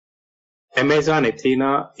Amazon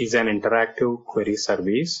Athena is an interactive query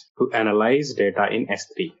service to analyze data in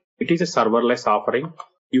S3. It is a serverless offering.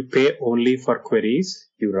 You pay only for queries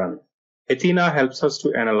you run. Athena helps us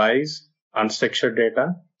to analyze unstructured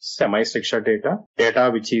data, semi-structured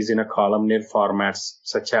data which is in a columnar formats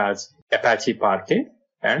such as Apache Parquet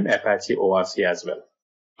and Apache ORC as well.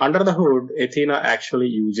 Under the hood, Athena actually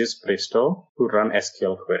uses Presto to run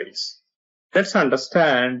SQL queries. Let's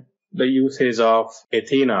understand the usage of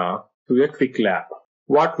Athena to a quick lab.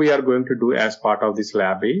 What we are going to do as part of this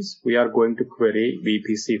lab is we are going to query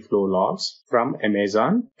VPC flow logs from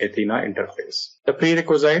Amazon Athena interface. The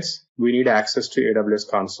prerequisites, we need access to AWS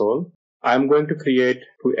console. I'm going to create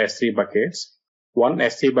two S3 buckets. One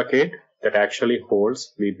S3 bucket that actually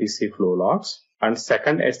holds VPC flow logs and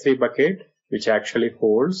second S3 bucket which actually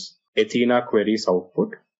holds Athena queries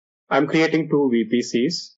output. I'm creating two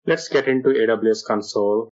VPCs. Let's get into AWS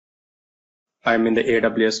console. I'm in the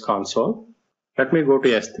AWS console. Let me go to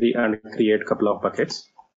S3 and create a couple of buckets.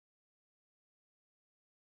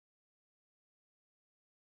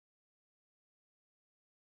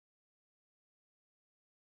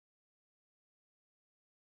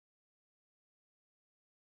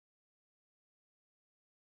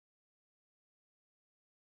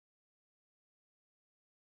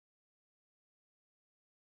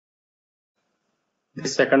 The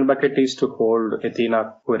second bucket is to hold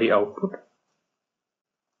Athena query output.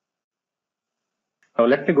 Now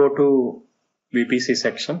let me go to VPC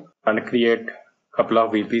section and create a couple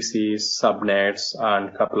of VPCs, subnets, and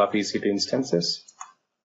a couple of EC2 instances.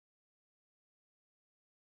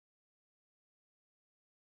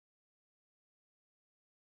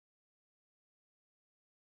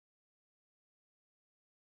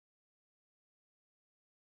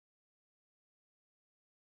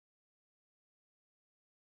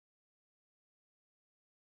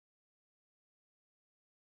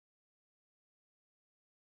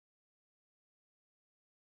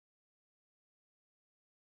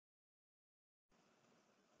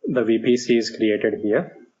 The VPC is created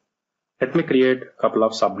here. Let me create a couple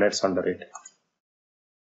of subnets under it.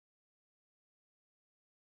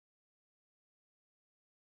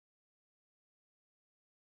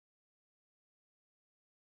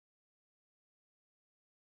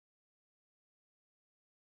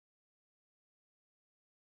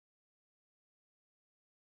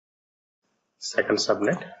 Second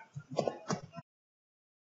subnet.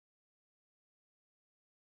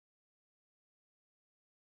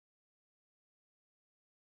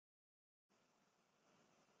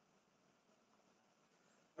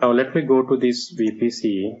 Now let me go to this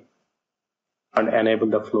VPC and enable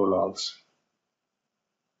the flow logs.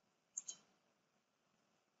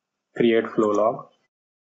 Create flow log.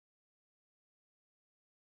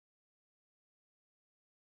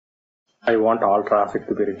 I want all traffic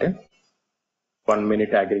to be written. 1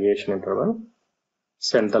 minute aggregation interval.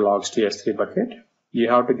 Send the logs to S3 bucket. You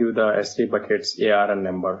have to give the S3 buckets ARN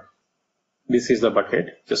number. This is the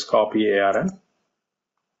bucket. Just copy ARN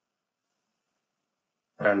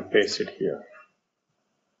and paste it here.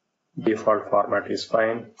 Default format is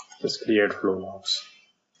fine. Just create flow logs.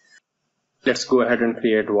 Let's go ahead and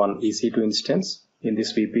create one EC2 instance in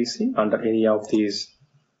this VPC under any of these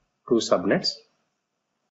two subnets.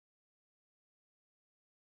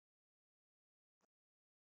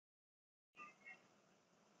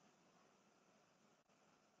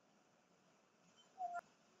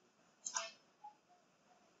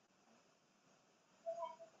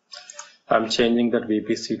 I'm changing that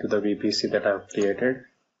VPC to the VPC that I've created.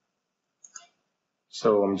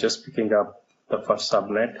 So I'm just picking up the first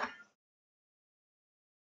subnet.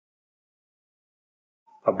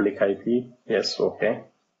 Public IP, yes, okay.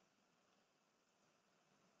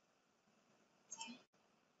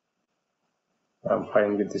 I'm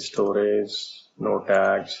fine with the storage, no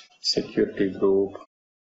tags, security group.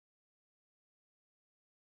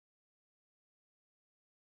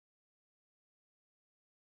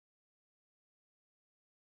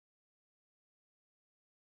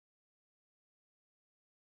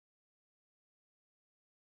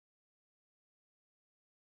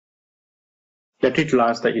 Let it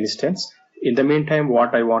launch the instance. In the meantime,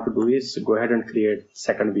 what I want to do is go ahead and create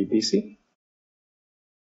second VPC.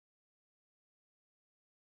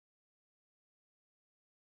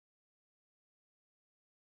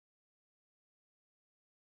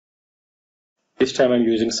 This time I'm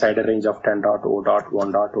using CIDR range of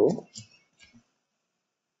 10.0.1.0.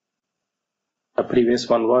 The previous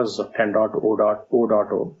one was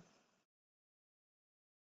 10.0.0.0.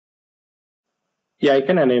 Yeah, I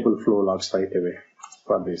can enable flow logs right away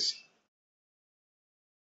for this.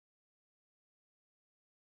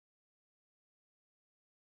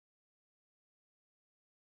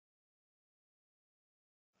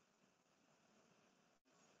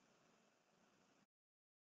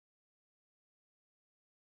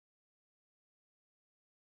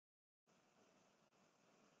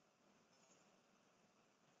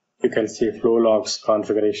 You can see flow logs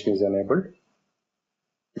configuration is enabled.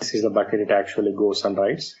 This is the bucket it actually goes and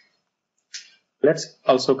writes. Let's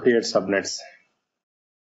also create subnets.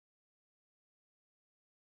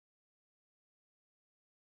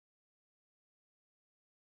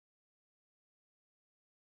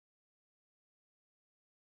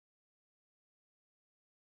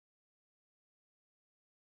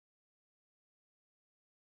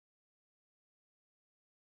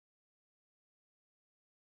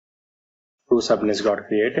 Two subnets got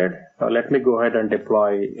created. Now let me go ahead and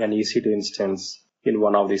deploy an EC2 instance in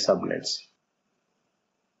one of the subnets.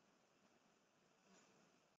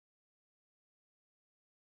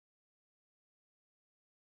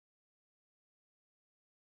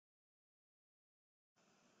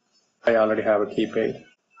 I already have a key pair.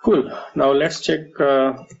 Cool. Now let's check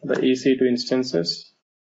the EC2 instances.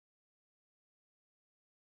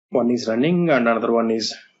 One is running and another one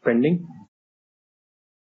is pending.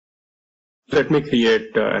 Let me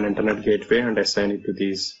create an internet gateway and assign it to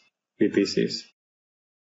these VPCs.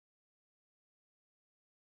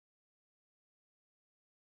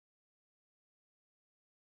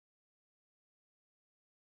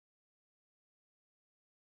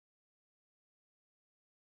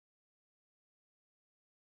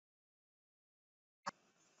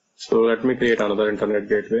 So let me create another internet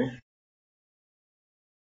gateway.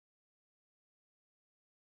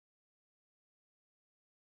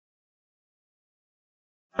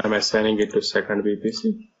 I'm assigning it to second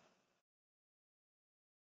VPC.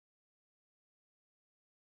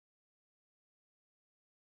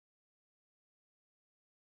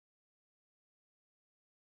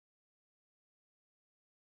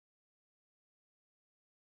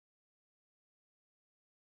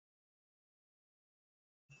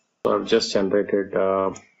 So I've just generated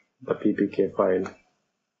the PPK file.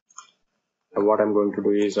 And what I'm going to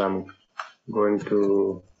do is I'm going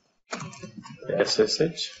to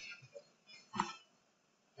SSH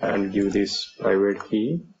and give this private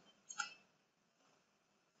key.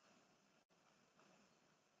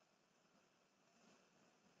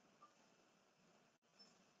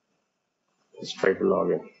 Let's try to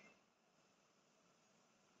log in.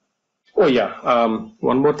 Oh yeah,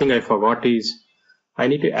 one more thing I forgot is I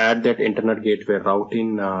need to add that internet gateway route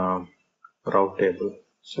in route table.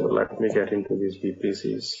 So let me get into these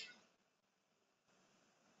VPCs.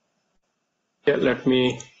 Yeah, let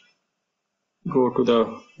me go to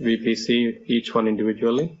the VPC, each one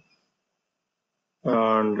individually,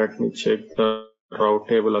 and let me check the route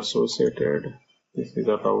table associated. This is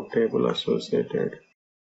the route table associated.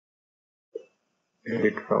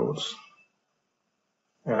 Edit routes,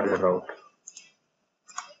 add a route.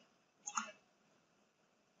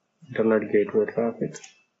 Internet gateway traffic.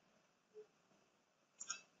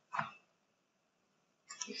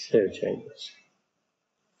 Save changes.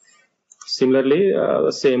 Similarly,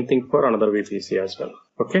 the same thing for another VPC as well.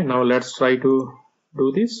 Okay, now let's try to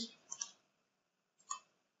do this.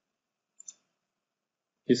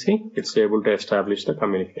 You see, it's able to establish the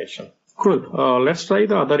communication. Cool. Let's try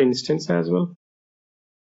the other instance as well.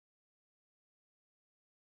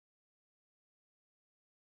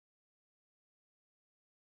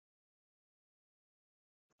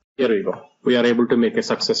 Here we go. We are able to make a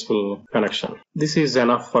successful connection. This is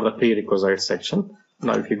enough for the prerequisite section.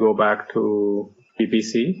 Now if you go back to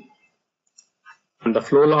VPC, and the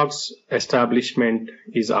flow logs establishment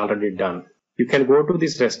is already done. You can go to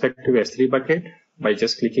this respective S3 bucket by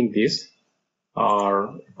just clicking this,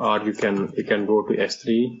 or you can go to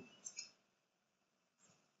S3,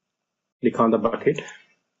 click on the bucket.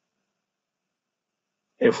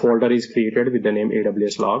 A folder is created with the name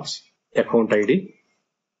AWS logs, account ID,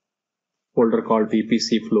 folder called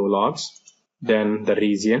VPC flow logs, then the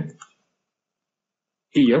region,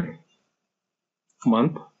 year,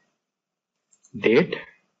 month, date,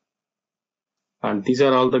 and these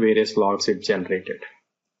are all the various logs it generated.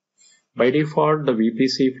 By default, the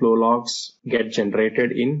VPC flow logs get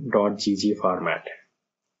generated in .gg format.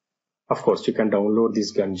 Of course, you can download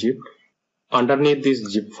this gun zip. Underneath this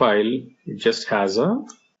zip file, it just has a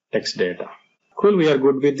text data. Cool, we are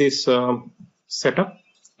good with this setup.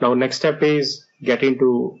 Now next step is get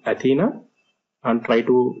into Athena and try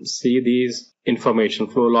to see these information,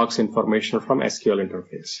 flow logs information from SQL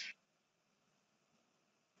interface.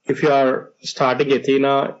 If you are starting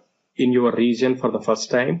Athena in your region for the first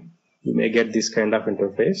time, you may get this kind of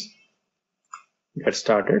interface. Get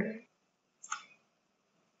started.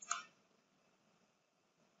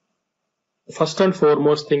 First and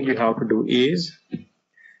foremost thing you have to do is,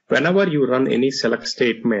 whenever you run any select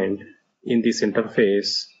statement in this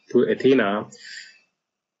interface through Athena,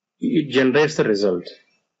 it generates the result.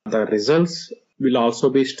 The results will also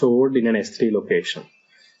be stored in an S3 location.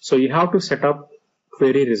 So you have to set up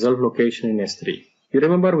query result location in S3. You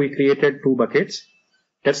remember we created 2 buckets.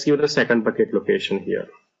 Let's give the second bucket location here.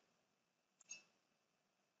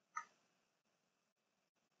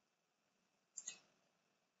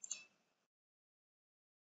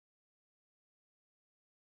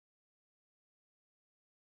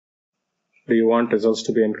 Do you want results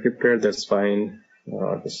to be encrypted? That's fine.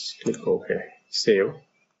 Just click OK. Save.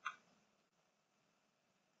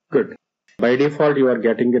 Good. By default, you are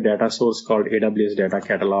getting a data source called Aws Data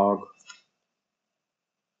Catalog,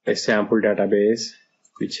 a sample database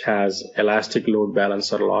which has elastic load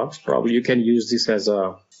balancer logs. Probably you can use this as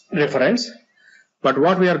a reference. But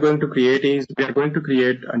what we are going to create is we are going to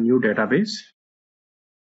create a new database,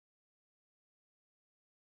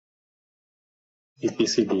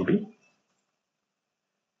 vpcdb.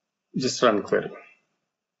 Just run query.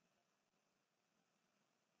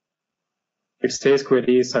 It says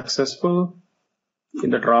query is successful.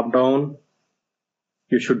 In the drop down,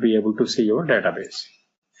 you should be able to see your database.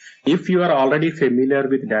 If you are already familiar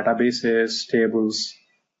with databases, tables,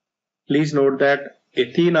 please note that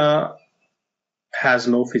Athena has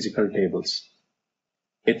no physical tables.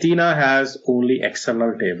 Athena has only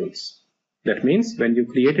external tables. That means when you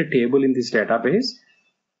create a table in this database,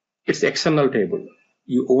 it's external table.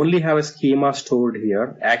 You only have a schema stored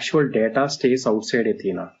here. Actual data stays outside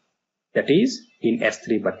Athena. That is in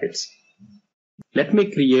S3 buckets. Let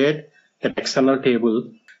me create an external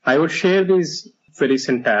table. I will share this query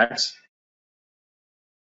syntax.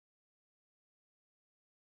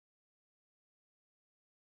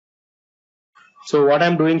 So what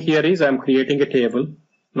I'm doing here is I'm creating a table,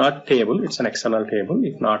 not table, it's an external table.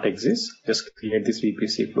 If not exists, just create this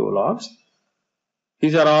VPC flow logs.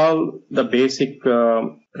 These are all the basic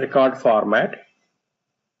record format.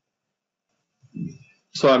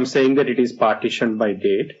 So I'm saying that it is partitioned by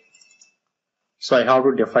date. So I have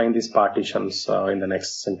to define these partitions in the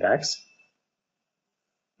next syntax.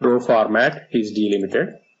 Row format is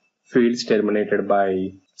delimited, fields terminated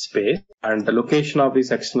by space, and the location of this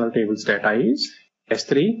external tables data is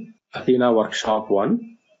S3, Athena workshop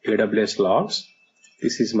 1, AWS logs.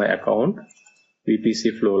 This is my account,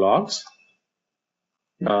 VPC flow logs.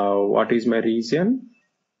 What is my region?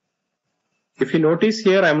 If you notice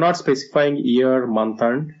here, I'm not specifying year, month,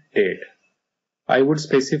 and date. I would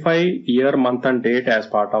specify year, month, and date as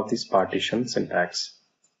part of this partition syntax.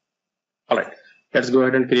 All right, let's go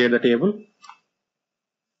ahead and create the table.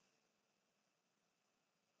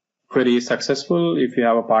 Query is successful. If you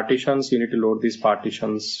have a partitions, you need to load these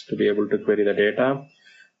partitions to be able to query the data.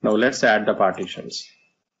 Now let's add the partitions.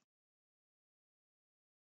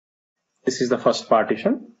 This is the first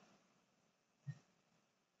partition.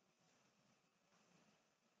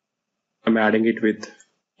 I'm adding it with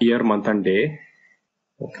year, month, and day.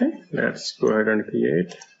 Okay, let's go ahead and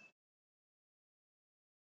create.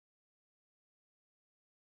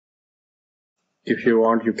 If you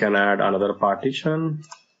want, you can add another partition,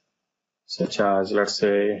 such as, let's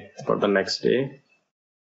say, for the next day.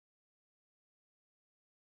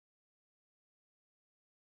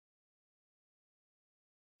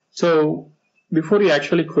 So before you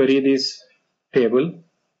actually query this table,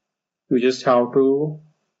 you just have to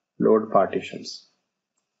load partitions.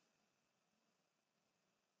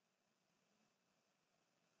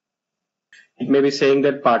 It may be saying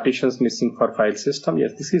that partitions missing for file system.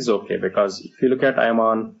 Yes, this is okay, because if you look at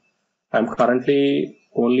I'm currently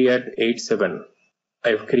only at 8.7.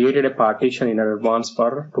 I've created a partition in advance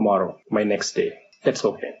for tomorrow, my next day. That's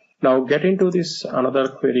okay. Now get into this another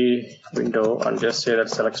query window and just say that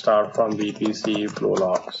select start from VPC flow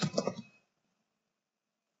logs.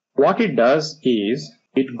 What it does is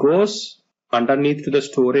it goes underneath to the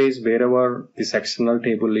storage wherever this external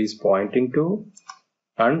table is pointing to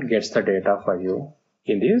and gets the data for you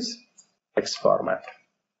in this text format.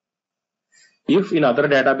 If in other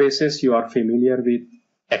databases you are familiar with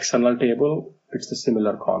external table, it's a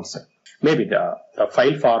similar concept. Maybe the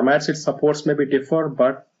file formats it supports maybe differ,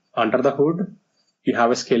 but under the hood, you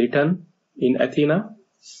have a skeleton in Athena,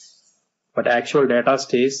 but actual data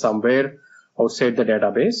stays somewhere outside the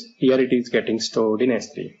database. Here it is getting stored in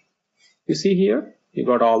S3. You see here, you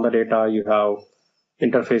got all the data, you have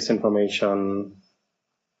interface information.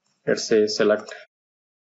 Let's say select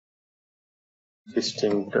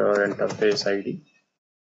distinct interface ID.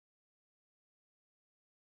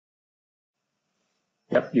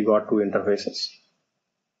 Yep, you got 2 interfaces.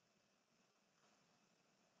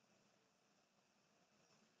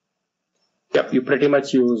 Yep, you pretty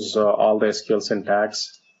much use all the SQL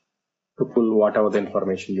syntax to pull whatever the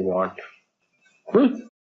information you want. Cool.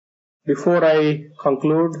 Before I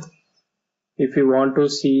conclude, If you want to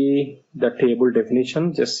see the table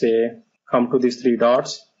definition, just say come to these three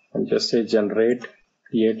dots and just say generate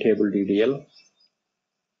create table DDL.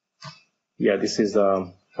 Yeah, this is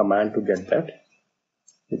the command to get that.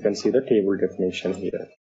 You can see the table definition here.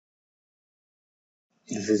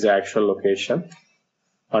 This is the actual location.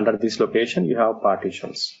 Under this location, you have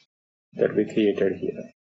partitions that we created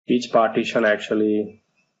here. Each partition actually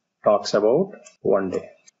talks about one day.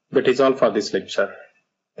 That is all for this lecture.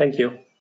 Thank you.